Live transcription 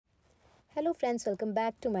Hello friends, welcome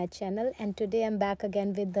back to my channel, and today I'm back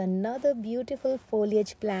again with another beautiful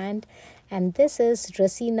foliage plant, and this is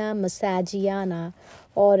Dracaena Massangeana,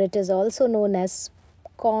 or it is also known as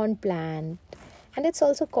corn plant, and it's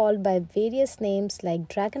also called by various names like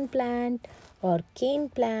dragon plant or cane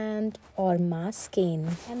plant or mass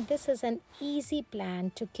cane. And this is an easy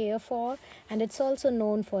plant to care for, and it's also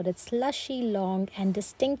known for its lushy, long and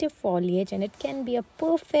distinctive foliage, and it can be a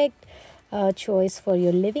perfect choice for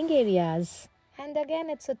your living areas. And again,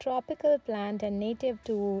 it's a tropical plant and native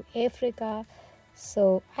to Africa.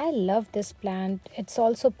 So I love this plant. It's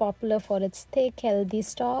also popular for its thick, healthy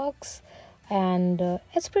stalks, and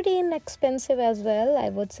it's pretty inexpensive as well, I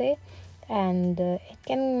would say. And it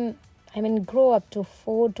can, grow up to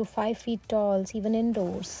 4 to 5 feet tall, even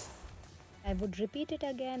indoors. I would repeat it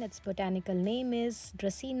again. Its botanical name is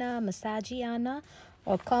Dracaena Massangeana,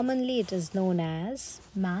 or commonly it is known as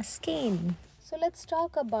mascane. So let's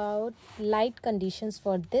talk about light conditions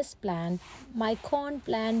for this plant. My corn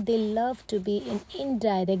plant, they love to be in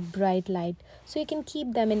indirect bright light. So you can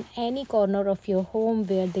keep them in any corner of your home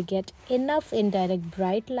where they get enough indirect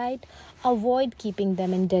bright light. Avoid keeping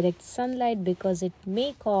them in direct sunlight because it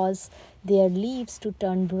may cause their leaves to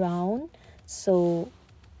turn brown. So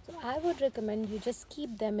I would recommend you just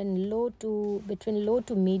keep them in between low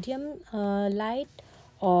to medium light,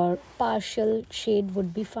 or partial shade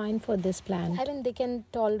would be fine for this plant. They can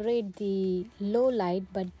tolerate the low light,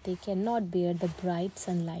 but they cannot bear the bright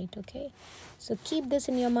sunlight. Okay, so keep this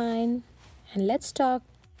in your mind, and let's talk.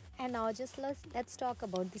 And now let's talk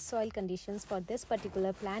about the soil conditions for this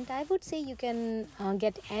particular plant. I would say you can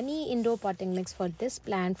get any indoor potting mix for this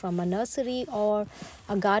plant from a nursery or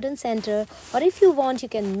a garden center, or if you want you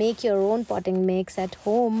can make your own potting mix at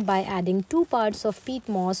home by adding 2 parts of peat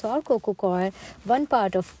moss or coco coir, 1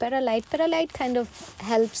 part of perlite. Perlite kind of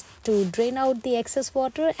helps to drain out the excess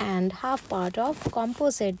water, and half part of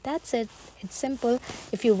composite. That's it. It's simple.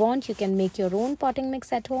 If you want you can make your own potting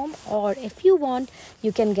mix at home, or if you want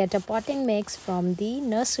you can get a potting mix from the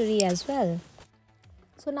nursery as well.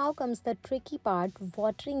 So now comes the tricky part,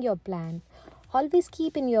 watering your plant. Always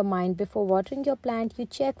keep in your mind, before watering your plant you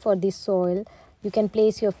check for the soil. You can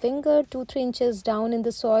place your finger 2-3 inches down in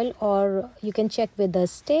the soil, or you can check with a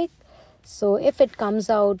stick. So if it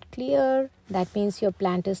comes out clear, that means your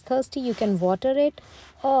plant is thirsty, you can water it.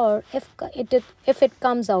 Or if it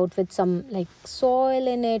comes out with some like soil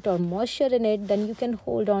in it or moisture in it, then you can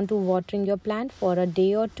hold on to watering your plant for a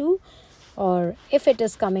day or two. Or if it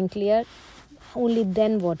is coming clear, only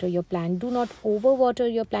then water your plant. Do not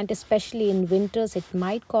overwater your plant, especially in winters. It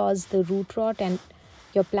might cause the root rot and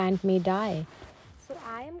your plant may die. So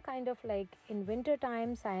I am kind of like, in winter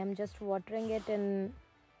times I am just watering it in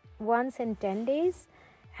once in 10 days,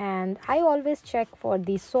 and I always check for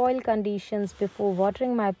the soil conditions before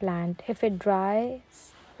watering my plant. If it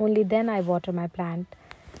dries, only then I water my plant.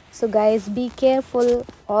 So guys, be careful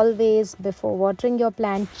always before watering your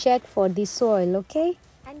plant. Check for the soil, okay?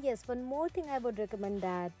 And yes, one more thing I would recommend,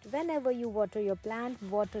 that whenever you water your plant,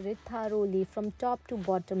 water it thoroughly from top to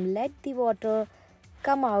bottom. Let the water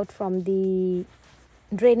come out from the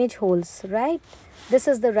drainage holes, right? This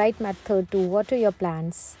is the right method to water your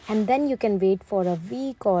plants. And then you can wait for a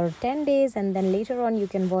week or 10 days, and then later on you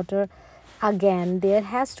can water again. There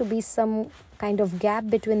has to be some kind of gap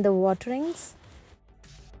between the waterings.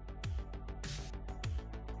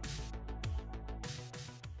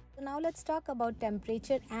 So now let's talk about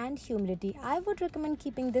temperature and humidity. I would recommend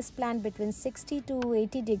keeping this plant between 60 to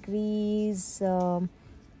 80 degrees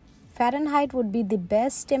Fahrenheit would be the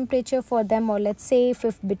best temperature for them, or let's say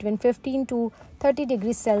between 15 to 30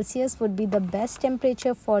 degrees Celsius would be the best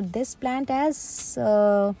temperature for this plant. As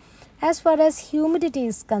far as humidity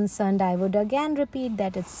is concerned, I would again repeat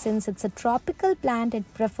that since it's a tropical plant, it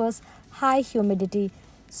prefers high humidity.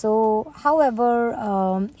 So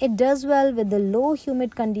however, it does well with the low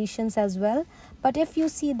humid conditions as well. But if you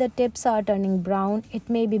see the tips are turning brown, it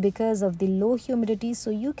may be because of the low humidity. So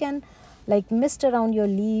you can like mist around your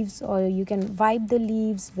leaves, or you can wipe the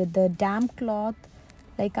leaves with the damp cloth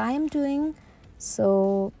like I am doing.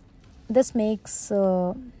 So this makes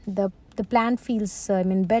the plant feels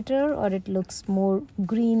better, or it looks more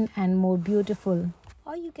green and more beautiful.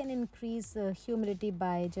 Or you can increase humidity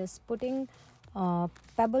by just putting a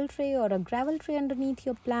pebble tray or a gravel tray underneath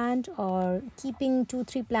your plant, or keeping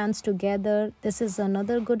 2-3 plants together. This is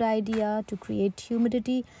another good idea to create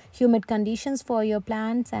humid conditions for your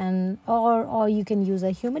plants. And or you can use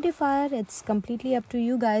a humidifier. It's completely up to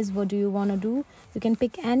you guys. What do you want to do? You can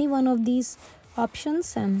pick any one of these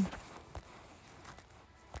options. And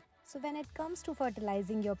So when it comes to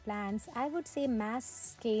fertilizing your plants, I would say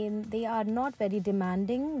Massangeana, they are not very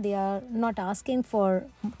demanding. They are not asking for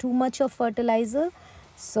too much of fertilizer.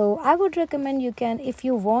 So I would recommend you can, if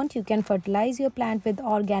you want, you can fertilize your plant with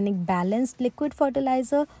organic balanced liquid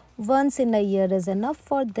fertilizer. Once in a year is enough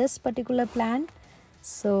for this particular plant.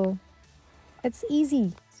 So it's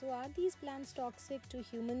easy. So are these plants toxic to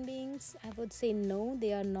human beings? I would say no,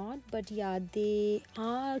 they are not. But yeah, they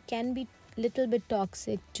can be little bit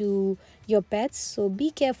toxic to your pets. So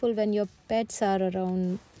be careful when your pets are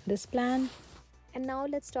around this plant. And now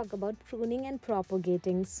let's talk about pruning and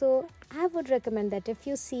propagating. So I would recommend that if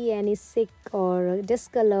you see any sick or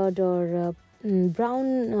discolored or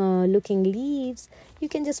brown looking leaves, you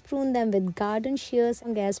can just prune them with garden shears.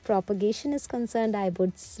 As propagation is concerned, I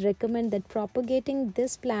would recommend that propagating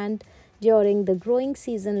this plant during the growing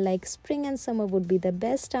season like spring and summer would be the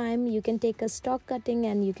best time. You can take a stalk cutting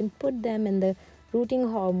and you can put them in the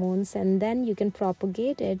rooting hormones, and then you can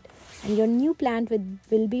propagate it and your new plant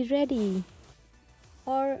will be ready.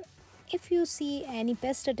 Or if you see any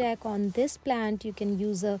pest attack on this plant, you can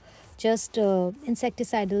use a just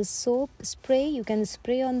insecticidal soap spray. You can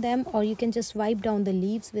spray on them, or you can just wipe down the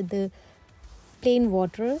leaves with the plain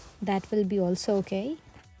water. That will be also okay.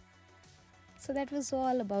 So that was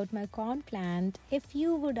all about my corn plant. If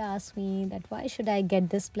you would ask me that why should I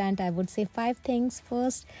get this plant, I would say 5 things.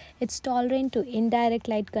 First, it's tolerant to indirect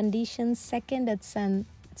light conditions. Second, it's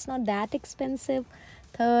not that expensive.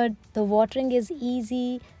 Third, the watering is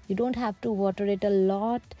easy. You don't have to water it a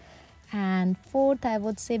lot. And fourth, I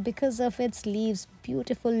would say because of its leaves,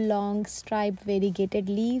 beautiful long striped variegated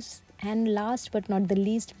leaves. And last but not the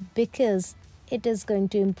least, because it is going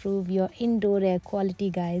to improve your indoor air quality,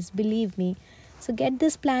 guys, believe me. So get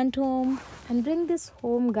this plant home and bring this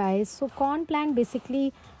home, guys. So corn plant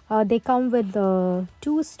basically they come with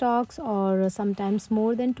 2 stalks or sometimes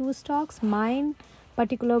more than 2 stalks. Mine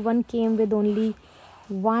particular one came with only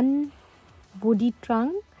 1 woody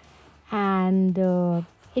trunk, and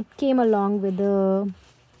it came along with the,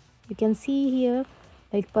 you can see here,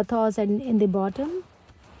 like pathos and in the bottom,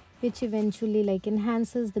 which eventually like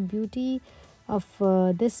enhances the beauty of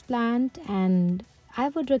this plant. And I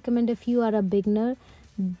would recommend, if you are a beginner,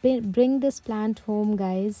 bring this plant home,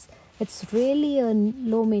 guys. It's really a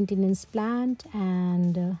low maintenance plant,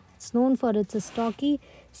 and it's known for its stocky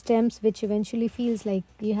stems, which eventually feels like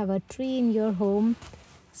you have a tree in your home.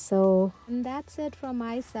 So that's it from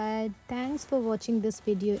my side. Thanks for watching this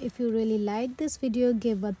video. If you really like this video,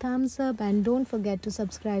 give a thumbs up and don't forget to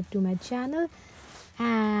subscribe to my channel.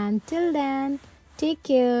 And till then, take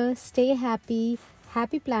care, stay happy,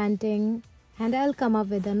 happy planting, and I'll come up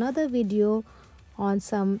with another video on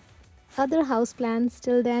some other house plants.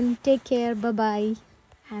 Till then, take care, bye bye,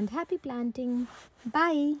 and happy planting.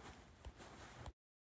 Bye.